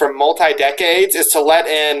it for multi-decades is to let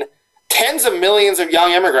in tens of millions of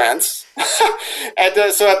young immigrants so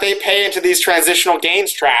that they pay into these transitional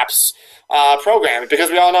gains traps programs, because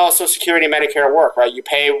we all know Social Security and Medicare work, right? You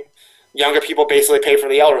pay younger people basically pay for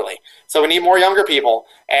the elderly. So we need more younger people,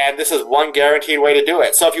 and this is one guaranteed way to do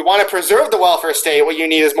it. So if you want to preserve the welfare state, what you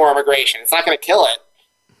need is more immigration. It's not going to kill it.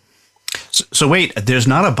 So wait, there's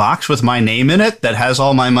not a box with my name in it that has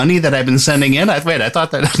all my money that I've been sending in? I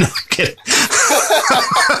thought that. No, I'm kidding.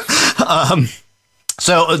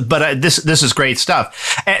 But this is great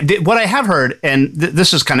stuff. What I have heard, and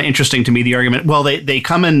this is kind of interesting to me, the argument, well, they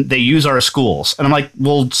come and they use our schools. And I'm like,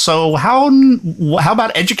 well, so how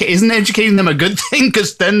about isn't educating them a good thing?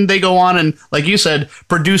 Because then they go on and, like you said,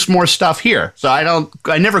 produce more stuff here. So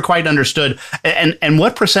I never quite understood. And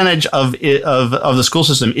what percentage of the school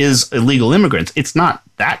system is illegal immigrants? It's not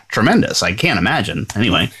that tremendous. I can't imagine.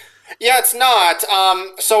 Anyway. Yeah, it's not.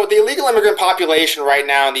 So the illegal immigrant population right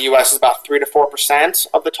now in the U.S. is about 3 to 4%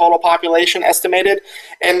 of the total population estimated.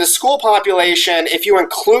 And the school population, if you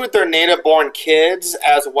include their native-born kids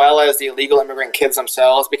as well as the illegal immigrant kids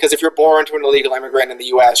themselves, because if you're born to an illegal immigrant in the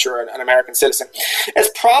U.S., you're an American citizen, it's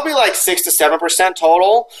probably like 6 to 7%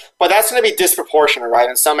 total, but that's going to be disproportionate, right?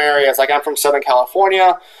 In some areas, like I'm from Southern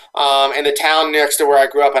California, in the town next to where I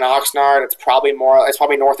grew up in Oxnard, it's probably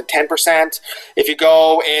north of 10%. If you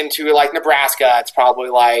go into like Nebraska, it's probably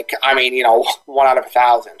like, 1 out of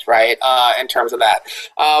 1,000, right? In terms of that.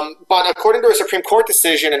 But according to a Supreme Court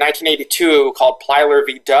decision in 1982 called Plyler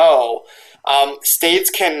v. Doe, states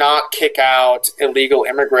cannot kick out illegal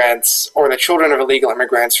immigrants or the children of illegal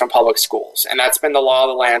immigrants from public schools. And that's been the law of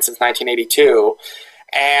the land since 1982.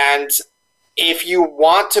 And if you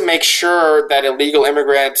want to make sure that illegal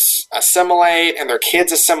immigrants assimilate and their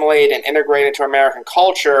kids assimilate and integrate into American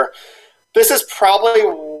culture, this is probably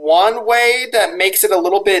one way that makes it a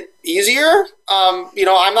little bit easier.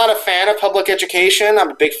 I'm not a fan of public education.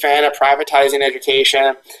 I'm a big fan of privatizing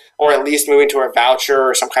education, or at least moving to a voucher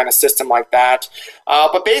or some kind of system like that.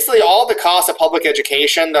 But basically all the costs of public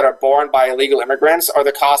education that are borne by illegal immigrants are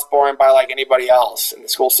the costs borne by like anybody else in the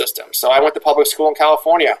school system. So I went to public school in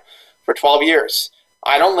California for 12 years.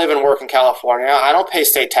 I don't live and work in California. I don't pay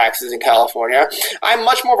state taxes in California. I'm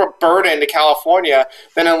much more of a burden to California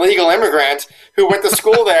than an illegal immigrant who went to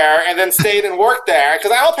school there and then stayed and worked there,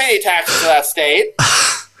 because I don't pay any taxes to that state.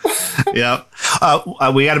 Yeah.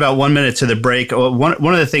 We got about 1 minute to the break. One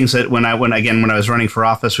of the things that when I was running for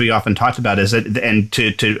office, we often talked about is that, and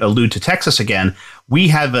to allude to Texas again, we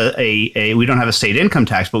have we don't have a state income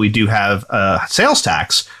tax, but we do have a sales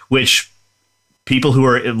tax, which people who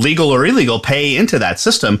are legal or illegal pay into that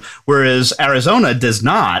system, whereas Arizona does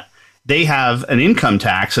not. They have an income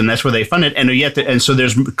tax, and that's where they fund it. And so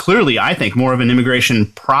there's clearly, I think, more of an immigration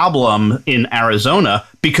problem in Arizona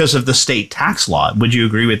because of the state tax law. Would you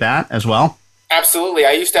agree with that as well? Absolutely.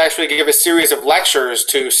 I used to actually give a series of lectures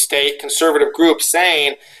to state conservative groups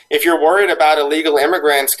saying, if you're worried about illegal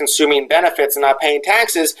immigrants consuming benefits and not paying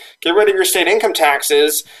taxes, get rid of your state income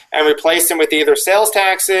taxes and replace them with either sales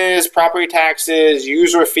taxes, property taxes,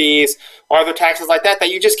 user fees, or other taxes like that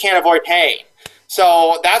you just can't avoid paying.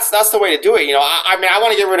 So that's the way to do it. I mean, I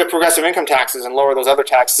want to get rid of progressive income taxes and lower those other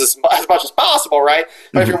taxes as much as possible, right?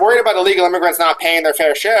 But if you're worried about illegal immigrants not paying their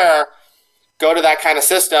fair share, go to that kind of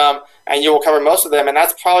system and you will cover most of them. And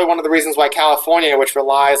that's probably one of the reasons why California, which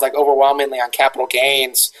relies like overwhelmingly on capital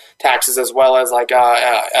gains taxes as well as like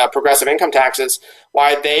progressive income taxes,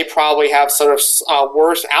 why they probably have sort of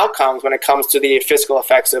worse outcomes when it comes to the fiscal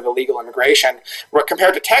effects of illegal immigration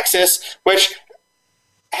compared to Texas, which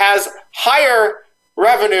has higher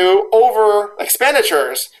revenue over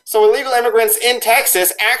expenditures. So illegal immigrants in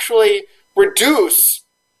Texas actually reduce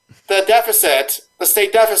the deficit, the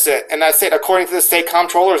state deficit, in that state, according to the state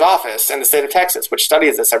comptroller's office in the state of Texas, which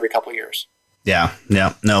studies this every couple of years. Yeah.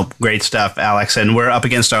 No, great stuff, Alex. And we're up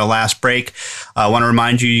against our last break. I want to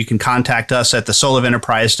remind you can contact us at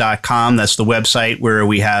thesoulofenterprise.com. That's the website where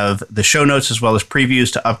we have the show notes as well as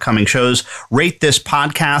previews to upcoming shows.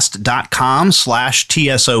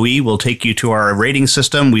 RateThisPodcast.com/TSOE will take you to our rating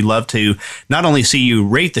system. We love to not only see you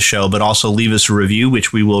rate the show, but also leave us a review,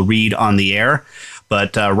 which we will read on the air.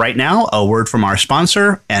 But right now, a word from our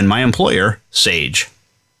sponsor and my employer, Sage.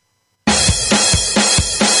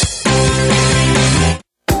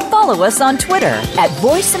 Follow us on Twitter at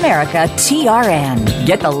VoiceAmericaTRN.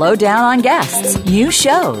 Get the lowdown on guests, new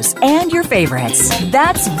shows, and your favorites.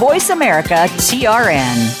 That's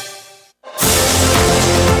VoiceAmericaTRN.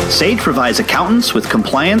 Sage provides accountants with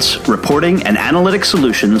compliance, reporting, and analytic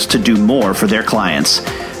solutions to do more for their clients.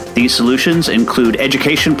 These solutions include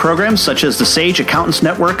education programs such as the Sage Accountants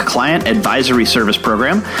Network Client Advisory Service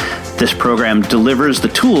Program. This program delivers the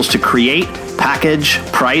tools to create, package,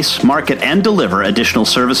 price, market, and deliver additional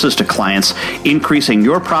services to clients, increasing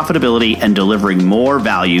your profitability and delivering more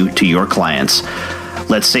value to your clients.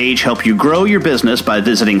 Let Sage help you grow your business by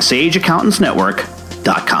visiting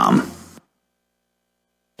sageaccountantsnetwork.com.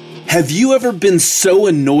 Have you ever been so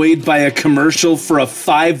annoyed by a commercial for a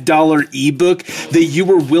 $5 ebook that you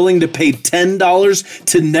were willing to pay $10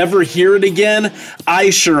 to never hear it again?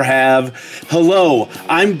 I sure have. Hello,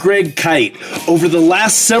 I'm Greg Kite. Over the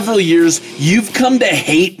last several years, you've come to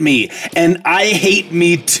hate me, and I hate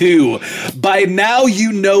me too. By now,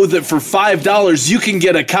 you know that for $5, you can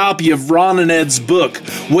get a copy of Ron and Ed's book.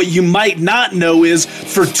 What you might not know is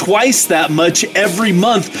for twice that much every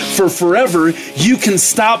month for forever, you can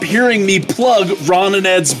stop hearing me plug Ron and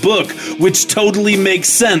Ed's book, which totally makes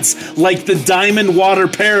sense, like the Diamond Water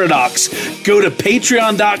Paradox. Go to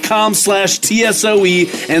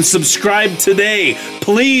patreon.com/TSOE and subscribe today.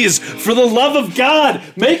 Please, for the love of God,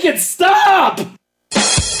 make it stop!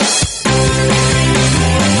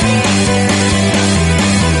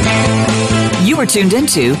 You are tuned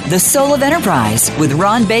into The Soul of Enterprise with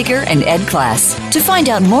Ron Baker and Ed Class. To find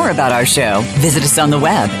out more about our show, visit us on the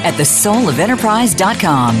web at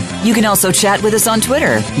thesoulofenterprise.com. You can also chat with us on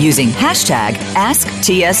Twitter using hashtag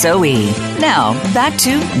AskTSOE. Now, back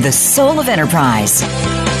to The Soul of Enterprise.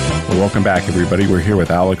 Well, welcome back, everybody. We're here with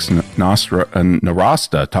Alex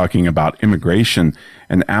Nowrasteh talking about immigration.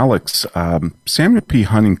 And Alex, Samuel P.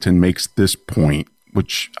 Huntington makes this point,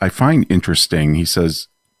 which I find interesting. He says,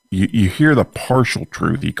 You hear the partial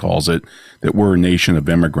truth, he calls it, that we're a nation of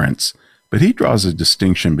immigrants. But he draws a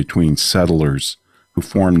distinction between settlers who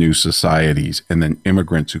form new societies and then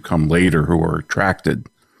immigrants who come later who are attracted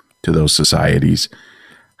to those societies.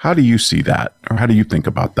 How do you see that? Or how do you think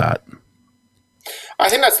about that? I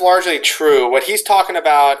think that's largely true. What he's talking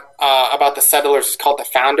about the settlers is called the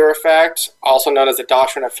founder effect, also known as the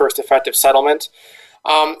doctrine of first effective settlement.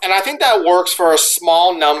 And I think that works for a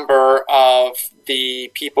small number of the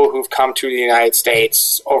people who've come to the United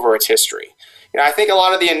States over its history. I think a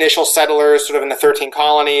lot of the initial settlers sort of in the 13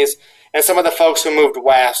 colonies and some of the folks who moved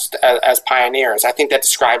west as pioneers, I think that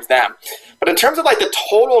describes them. But in terms of like the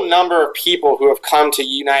total number of people who have come to the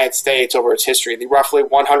United States over its history, the roughly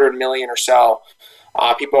 100 million or so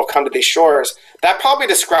people have come to these shores, that probably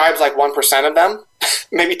describes like 1% of them,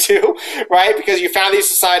 maybe 2, right? Because you found these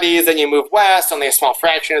societies, then you move west, only a small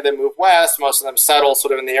fraction of them move west, most of them settle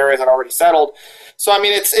sort of in the areas that are already settled. So, I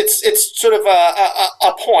mean, it's sort of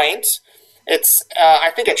a point. It's,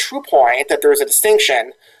 I think, a true point that there's a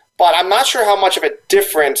distinction, but I'm not sure how much of a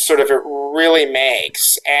difference sort of it really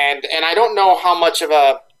makes. And I don't know how much of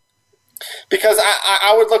a, because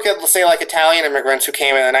I would look at, let's say, like Italian immigrants who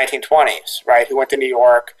came in the 1920s, right, who went to New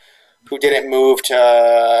York, who didn't move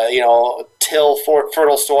to, till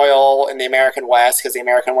fertile soil in the American West because the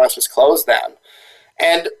American West was closed then.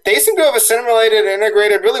 And they seem to have assimilated and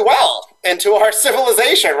integrated really well into our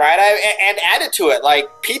civilization, right? And added to it, like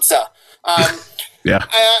pizza. Yeah.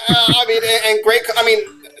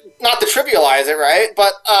 not to trivialize it, right?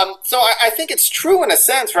 But so I think it's true in a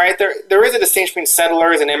sense, right? There is a distinction between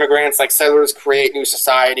settlers and immigrants. Like settlers create new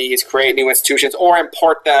societies, create new institutions, or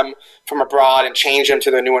import them from abroad and change them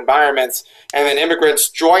to their new environments. And then immigrants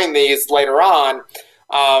join these later on.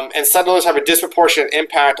 And settlers have a disproportionate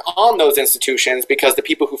impact on those institutions because the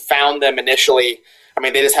people who found them initially, I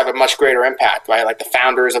mean, they just have a much greater impact, right? Like the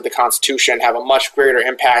founders of the Constitution have a much greater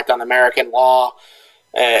impact on American law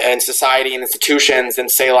and society and institutions than,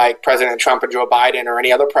 say, like President Trump and Joe Biden or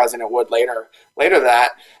any other president would later that.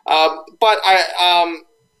 But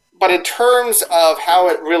in terms of how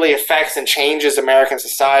it really affects and changes American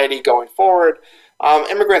society going forward,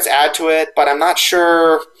 immigrants add to it, but I'm not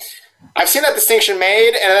sure. I've seen that distinction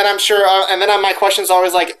made, and then I'm sure, and then my question is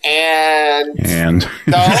always like, and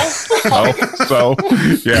so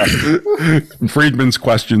yeah, Friedman's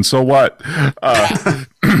question. So what?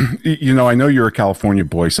 You know, I know you're a California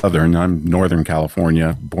boy, Southern. I'm Northern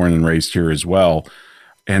California, born and raised here as well.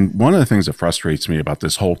 And one of the things that frustrates me about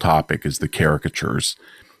this whole topic is the caricatures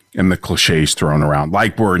and the cliches thrown around,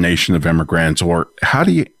 like we're a nation of immigrants, or how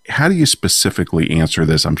do you specifically answer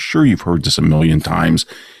this? I'm sure you've heard this a million times.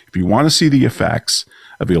 If you want to see the effects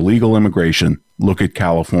of illegal immigration, look at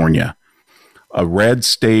California, a red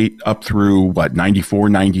state up through 94,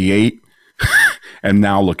 98. And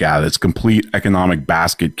now look at it. It's a complete economic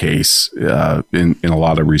basket case in a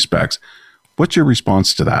lot of respects. What's your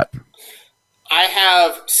response to that? I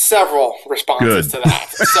have several responses to that.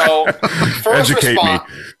 So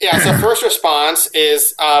first response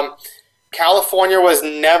is California was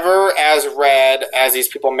never as red as these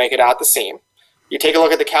people make it out to seem. You take a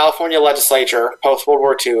look at the California legislature post-World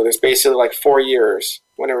War II, there's basically like 4 years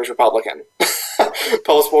when it was Republican,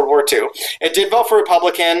 post-World War II. It did vote for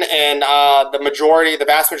Republican in the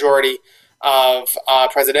vast majority of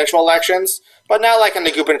presidential elections, but not like on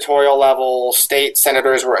the gubernatorial level. State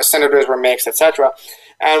senators were mixed, etc.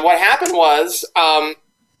 And what happened was,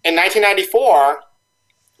 in 1994,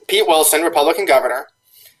 Pete Wilson, Republican governor,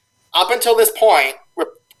 up until this point,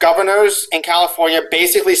 governors in California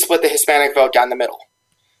basically split the Hispanic vote down the middle.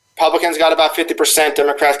 Republicans got about 50%,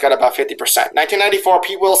 Democrats got about 50%. 1994,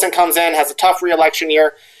 Pete Wilson comes in, has a tough re-election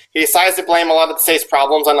year. He decides to blame a lot of the state's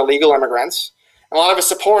problems on illegal immigrants. And a lot of his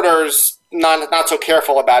supporters, not so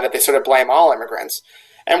careful about it, they sort of blame all immigrants.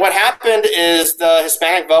 And what happened is the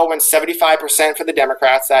Hispanic vote went 75% for the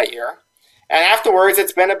Democrats that year. And afterwards,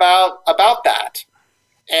 it's been about that.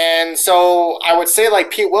 And so I would say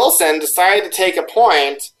like Pete Wilson decided to take a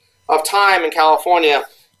point of time in California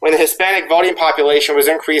when the Hispanic voting population was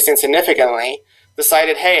increasing significantly,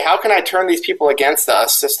 decided, hey, how can I turn these people against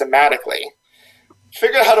us systematically?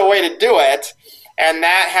 Figured out a way to do it, and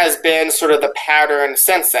that has been sort of the pattern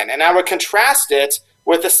since then. And I would contrast it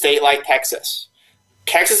with a state like Texas.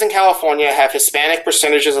 Texas and California have Hispanic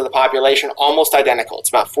percentages of the population almost identical. It's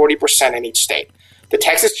about 40% in each state. The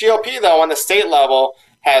Texas GOP, though, on the state level,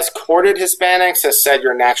 has courted Hispanics, has said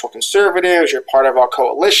you're natural conservatives, you're part of our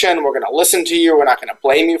coalition, we're going to listen to you, we're not going to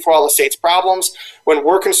blame you for all the state's problems. When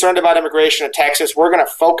we're concerned about immigration in Texas, we're going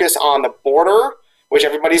to focus on the border, which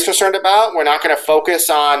everybody's concerned about. We're not going to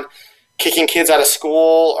focus on kicking kids out of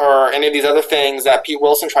school or any of these other things that Pete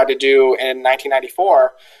Wilson tried to do in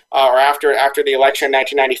 1994 or after the election in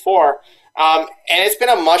 1994. And it's been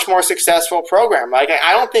a much more successful program. Like,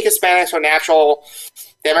 I don't think Hispanics are natural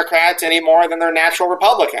Democrats any more than they're natural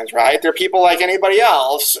Republicans, right? They're people like anybody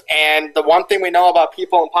else. And the one thing we know about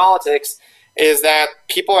people in politics is that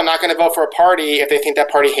people are not going to vote for a party if they think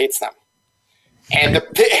that party hates them. And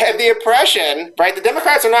the impression, right, the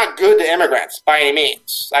Democrats are not good to immigrants by any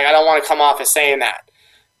means. Like, I don't want to come off as saying that.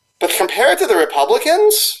 But compared to the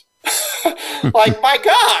Republicans, like, my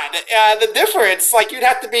God, the difference, like, you'd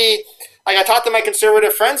have to be... Like, I talked to my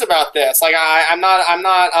conservative friends about this. Like, I'm not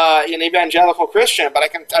an evangelical Christian, but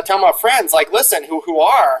I tell my friends, like, listen, who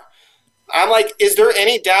are. I'm like, is there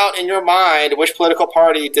any doubt in your mind which political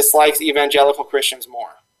party dislikes evangelical Christians more?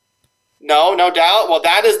 No doubt. Well,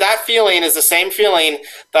 that feeling is the same feeling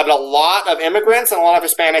that a lot of immigrants and a lot of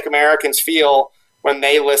Hispanic Americans feel when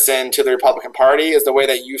they listen to the Republican Party, is the way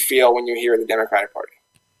that you feel when you hear the Democratic Party.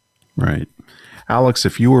 Right. Alex,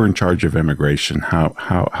 if you were in charge of immigration,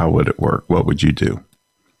 how would it work? What would you do?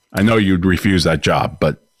 I know you'd refuse that job,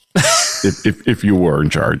 but if you were in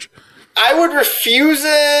charge. I would refuse it.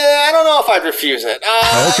 I don't know if I'd refuse it.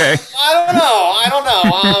 Okay. I don't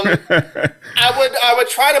know. I would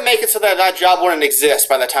try to make it so that job wouldn't exist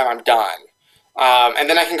by the time I'm done. And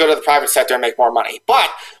then I can go to the private sector and make more money. But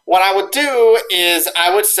what I would do is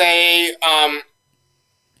I would say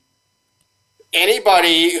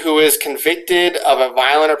anybody who is convicted of a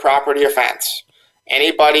violent or property offense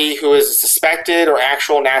Anybody who is a suspected or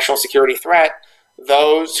actual national security threat,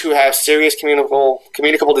 those who have serious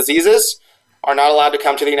communicable diseases are not allowed to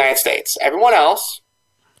come to the United States. Everyone else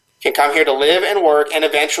can come here to live and work, and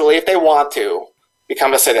eventually, if they want to,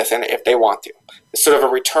 become a citizen if they want to. It's sort of a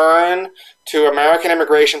return to American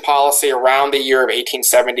immigration policy around the year of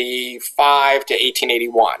 1875 to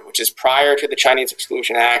 1881, which is prior to the Chinese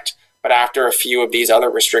Exclusion Act, but after a few of these other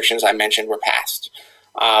restrictions I mentioned were passed.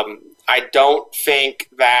 I don't think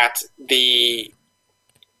that the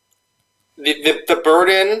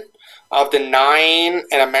burden of denying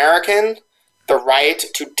an American the right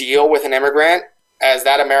to deal with an immigrant as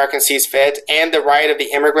that American sees fit, and the right of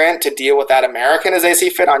the immigrant to deal with that American as they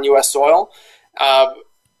see fit on U.S. soil,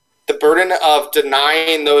 the burden of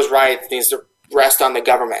denying those rights needs to rest on the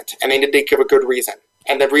government, and they need to give a good reason.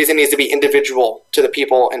 And the reason needs to be individual to the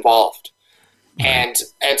people involved. And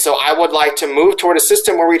so I would like to move toward a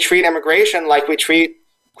system where we treat immigration like we treat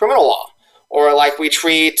criminal law, or like we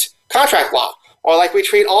treat contract law, or like we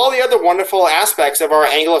treat all the other wonderful aspects of our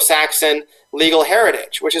Anglo-Saxon legal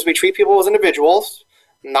heritage, which is we treat people as individuals,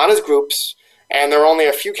 not as groups, and there are only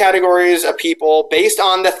a few categories of people based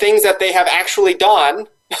on the things that they have actually done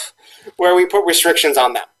where we put restrictions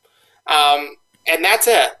on them. And that's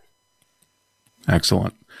it.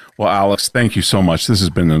 Excellent. Well, Alex, thank you so much. This has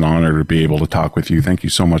been an honor to be able to talk with you. Thank you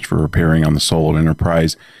so much for appearing on the Soul of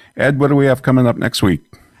Enterprise. Ed, what do we have coming up next week?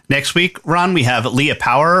 Next week, Ron, we have Leah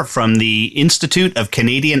Power from the Institute of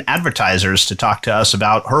Canadian Advertisers to talk to us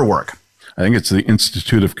about her work. I think it's the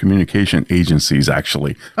Institute of Communication Agencies,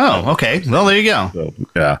 actually. Oh, okay. Well, there you go. So,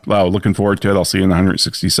 yeah. Well, looking forward to it. I'll see you in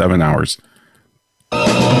 167 hours.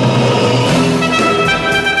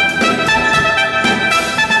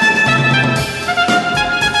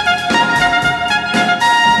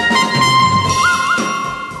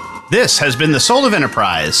 This has been the Soul of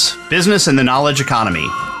Enterprise, Business and the Knowledge Economy.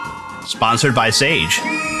 Sponsored by Sage,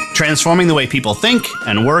 transforming the way people think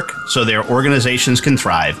and work so their organizations can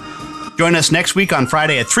thrive. Join us next week on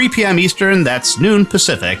Friday at 3 p.m. Eastern, that's noon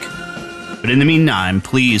Pacific. But in the meantime,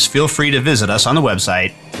 please feel free to visit us on the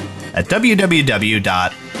website at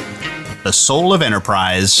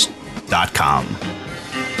www.thesoulofenterprise.com.